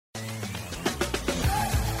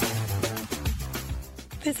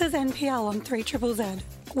This is NPL on 3ZZZ,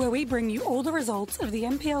 where we bring you all the results of the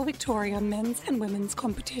NPL Victoria men's and women's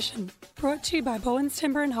competition. Brought to you by Bowen's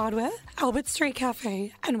Timber and Hardware, Albert Street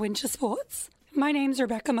Cafe and Winter Sports. My name's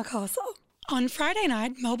Rebecca MacArthur. On Friday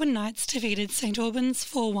night, Melbourne Knights defeated St Albans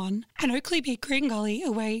 4-1 and Oakley beat Green Gully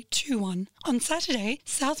away 2-1. On Saturday,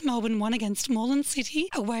 South Melbourne won against Moreland City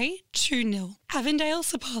away 2-0. Avondale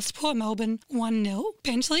surpassed Port Melbourne 1-0.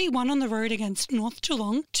 Bentley won on the road against North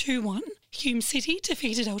Geelong 2-1. Hume City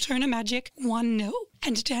defeated Altona Magic 1-0.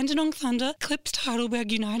 And Dandenong Thunder clipped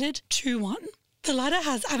Heidelberg United 2-1. The ladder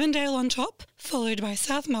has Avondale on top, followed by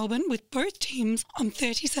South Melbourne with both teams on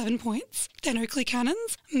 37 points. Then Oakley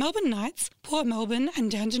Cannons, Melbourne Knights, Port Melbourne and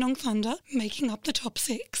Dandenong Thunder making up the top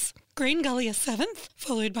 6. Green Gully is 7th,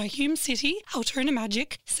 followed by Hume City, Altona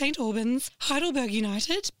Magic, St Albans, Heidelberg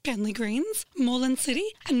United, Bentley Greens, Moreland City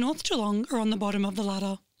and North Geelong are on the bottom of the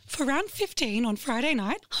ladder. For round 15 on Friday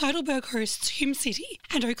night, Heidelberg hosts Hume City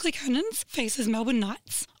and Oakley Cannons faces Melbourne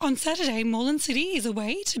Knights. On Saturday, Moreland City is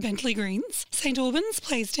away to Bentley Greens. St Albans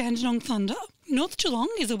plays Dandenong Thunder. North Geelong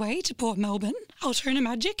is away to Port Melbourne. Altona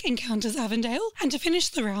Magic encounters Avondale. And to finish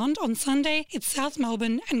the round, on Sunday, it's South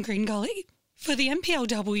Melbourne and Green Gully. For the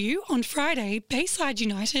NPLW, on Friday, Bayside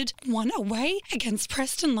United won away against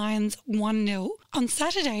Preston Lions 1-0. On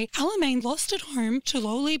Saturday, Alamein lost at home to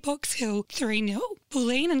lowly Box Hill 3-0.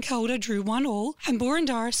 Bulleen and Calder drew 1-1 and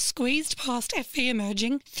Boroondara squeezed past FV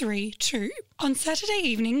Emerging 3-2. On Saturday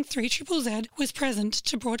evening, 3ZZZ was present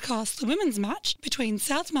to broadcast the women's match between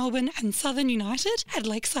South Melbourne and Southern United at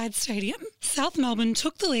Lakeside Stadium. South Melbourne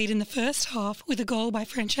took the lead in the first half with a goal by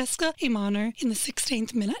Francesca Imano in the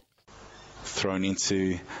 16th minute. Thrown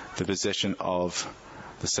into the possession of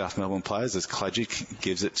the South Melbourne players as Klajic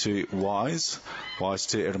gives it to Wise. Wise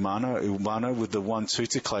to Irmano. Irmano with the 1-2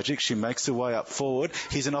 to Klajic. She makes her way up forward.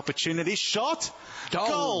 Here's an opportunity. Shot!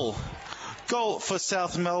 Goal! Goal for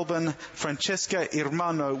South Melbourne. Francesca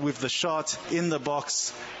Irmano with the shot in the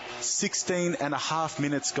box. 16 and a half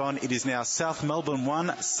minutes gone. It is now South Melbourne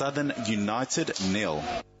 1, Southern United 0.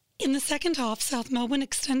 In the second half, South Melbourne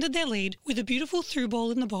extended their lead with a beautiful through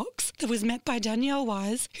ball in the box that was met by Danielle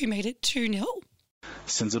Wise, who made it 2-0.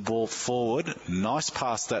 Sends a ball forward. Nice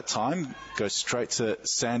pass that time. Goes straight to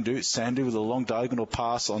Sandhu. Sandhu with a long diagonal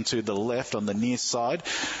pass onto the left on the near side.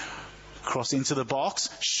 Cross into the box.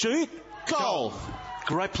 Shoot. Goal.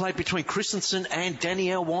 Great play between Christensen and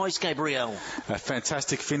Danielle Wise, Gabrielle. A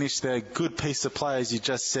fantastic finish there. Good piece of play, as you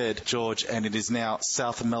just said, George. And it is now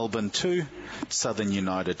South Melbourne 2, Southern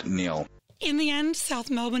United 0. In the end, South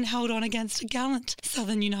Melbourne held on against a gallant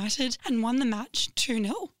Southern United and won the match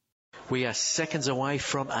 2-0. We are seconds away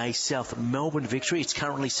from a South Melbourne victory. It's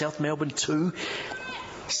currently South Melbourne 2,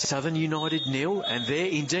 Southern United 0, and there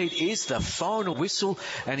indeed is the final whistle.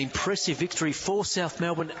 An impressive victory for South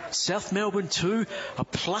Melbourne. South Melbourne 2, a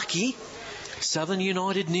plucky Southern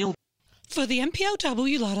United 0. For the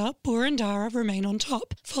NPLW ladder, Boroondara remain on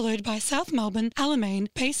top, followed by South Melbourne, Alamein,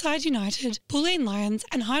 Bayside United, Bulleen Lions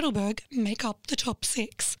and Heidelberg make up the top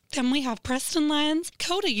 6. Then we have Preston Lions,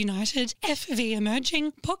 Calder United, FV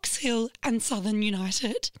Emerging, Box Hill and Southern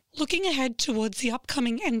United. Looking ahead towards the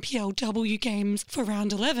upcoming NPLW games for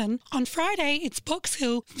round 11, on Friday it's Box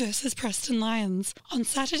Hill versus Preston Lions. On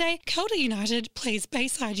Saturday, Calder United plays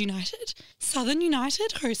Bayside United. Southern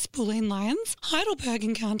United hosts Bulleen Lions. Heidelberg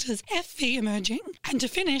encounters FV Emerging. And to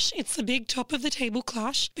finish, it's the big top-of-the-table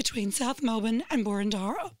clash between South Melbourne and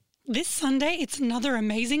Boroondara. This Sunday, it's another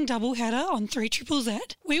amazing doubleheader on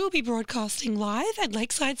 3ZZZ. We will be broadcasting live at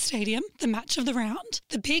Lakeside Stadium, the match of the round,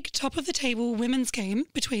 the big top-of-the-table women's game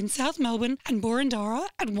between South Melbourne and Boroondara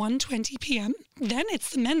at 1:20pm. Then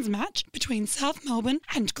it's the men's match between South Melbourne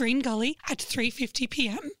and Green Gully at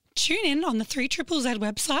 3:50pm. Tune in on the 3ZZZ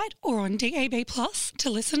website or on DAB Plus to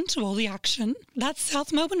listen to all the action. That's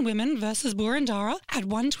South Melbourne women versus Boroondara at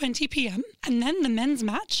 1:20pm, and then the men's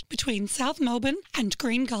match between South Melbourne and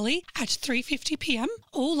Green Gully at 3:50pm,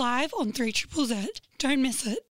 all live on 3ZZZ. Don't miss it.